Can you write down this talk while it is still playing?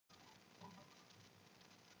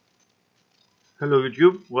Hello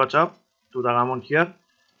YouTube, what's up? Tutagamon here.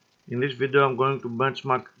 In this video I'm going to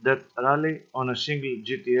benchmark Dirt Rally on a single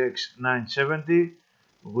GTX 970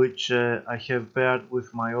 which I have paired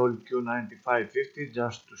with my old Q9550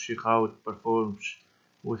 just to see how it performs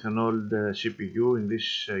with an old CPU in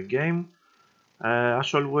this game.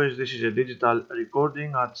 As always, this is a digital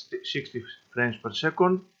recording at 60 frames per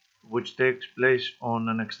second which takes place on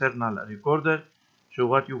an external recorder, so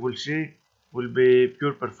what you will see will be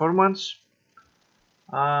pure performance.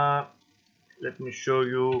 Let me show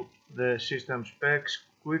you the system specs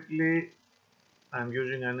quickly. I'm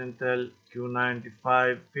using an Intel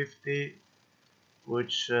Q9550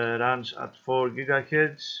 which runs at 4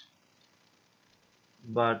 GHz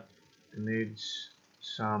but needs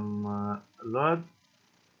some load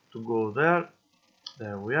to go there.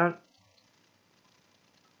 There we are.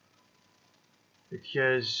 It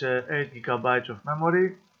has 8 GB of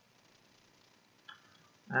memory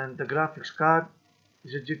and the graphics card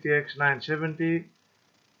is a GTX 970,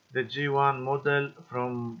 the G1 model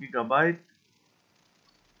from Gigabyte,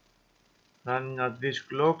 running at these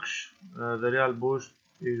clocks. The real boost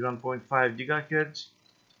is 1.5 GHz.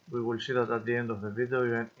 We will see that at the end of the video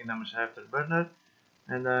in MSI Afterburner,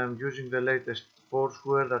 and I am using the latest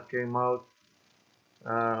Foursquare that came out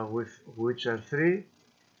with Witcher 3.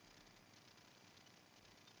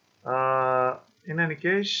 In any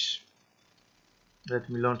case, let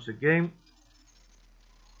me launch the game.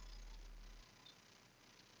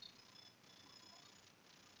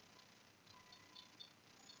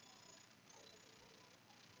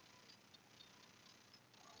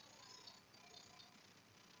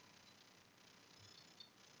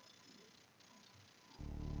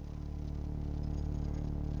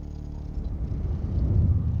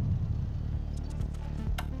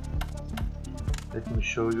 Let me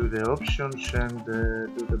show you the options and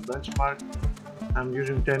do the benchmark. I'm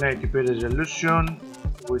using 1080p resolution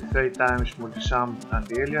with 8x multi-samp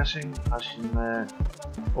anti-aliasing as in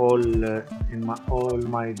all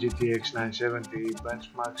my GTX 970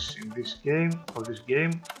 benchmarks in this game, for this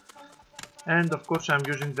game. And of course I'm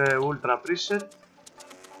using the Ultra preset.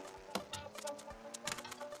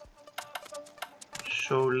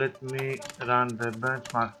 So let me run the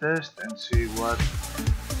benchmark test and see what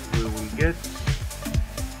we will get.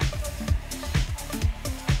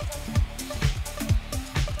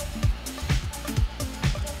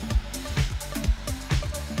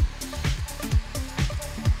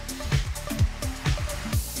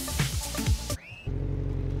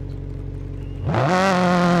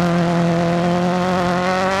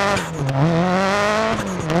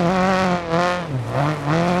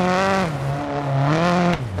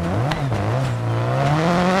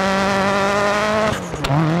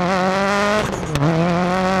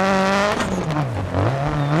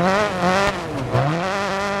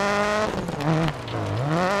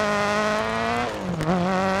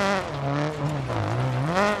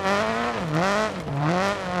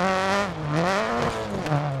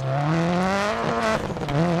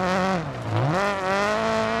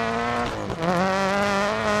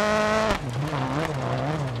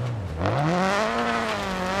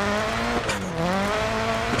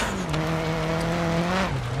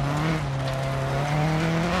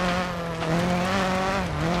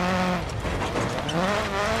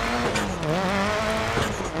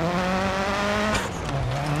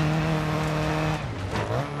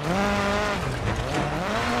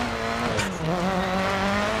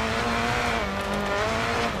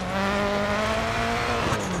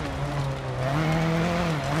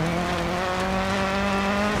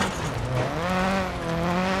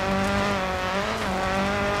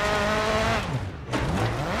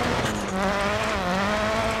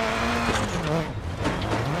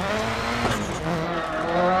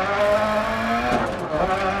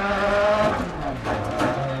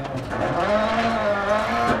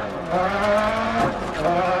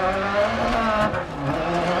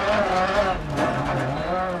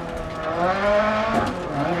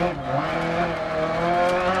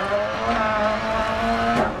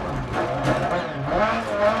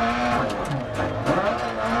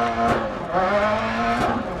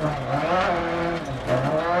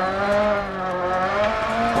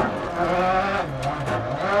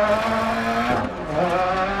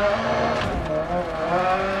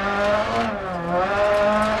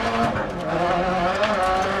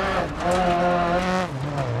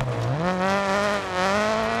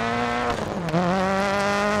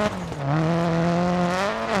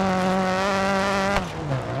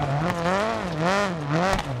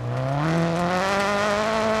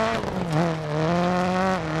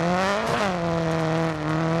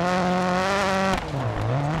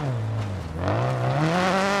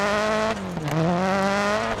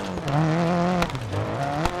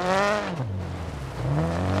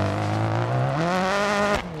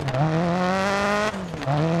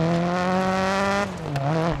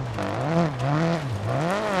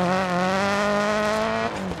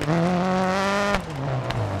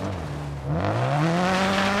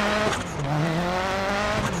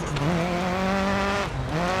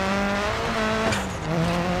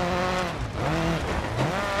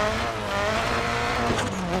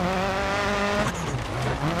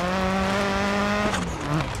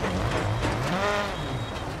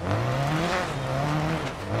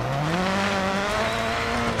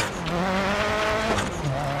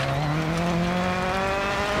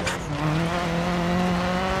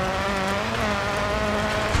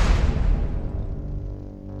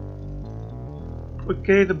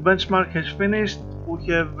 Okay, the benchmark has finished. We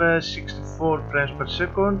have 64 frames per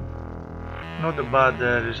second. Not a bad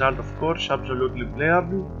result, of course, absolutely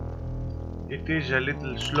playable. It is a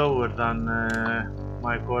little slower than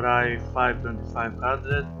my Core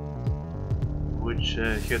i5-2500, which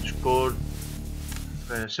had scored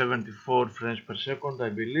 74 frames per second, I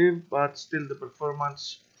believe, but still the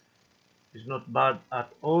performance is not bad at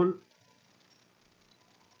all.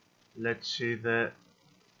 Let's see, the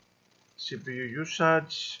CPU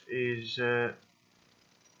usage is a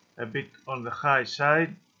bit on the high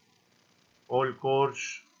side. All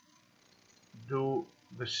cores do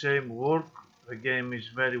the same work. The game is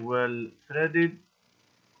very well threaded.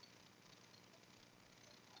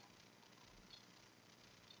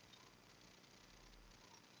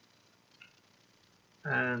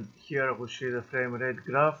 And here we see the frame rate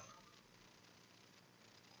graph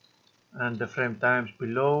and the frame times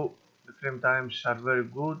below. The frame times are very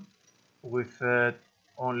good with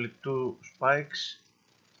only 2 spikes.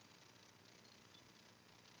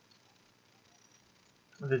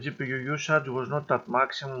 The GPU usage was not at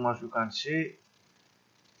maximum, as you can see.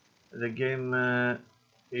 The game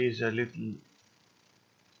is a little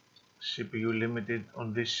CPU limited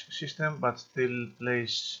on this system, but still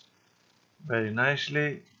plays very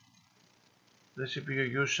nicely. The CPU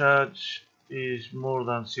usage is more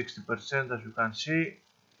than 60%, as you can see,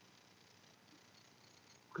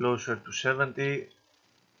 closer to 70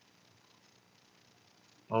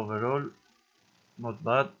 overall, not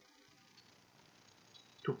bad.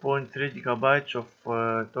 2.3 gigabytes of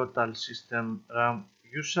total system RAM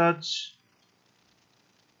usage,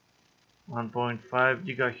 1.5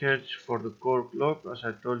 gigahertz for the core clock, as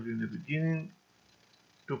I told you in the beginning,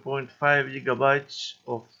 2.5 gigabytes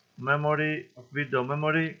of memory, of video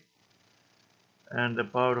memory, and the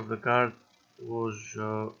power of the card was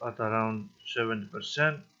at around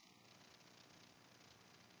 70%.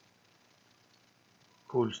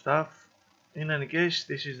 Cool stuff. In any case,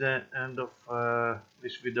 this is the end of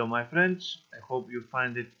this video, my friends. I hope you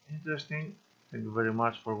find it interesting. Thank you very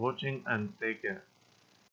much for watching and take care.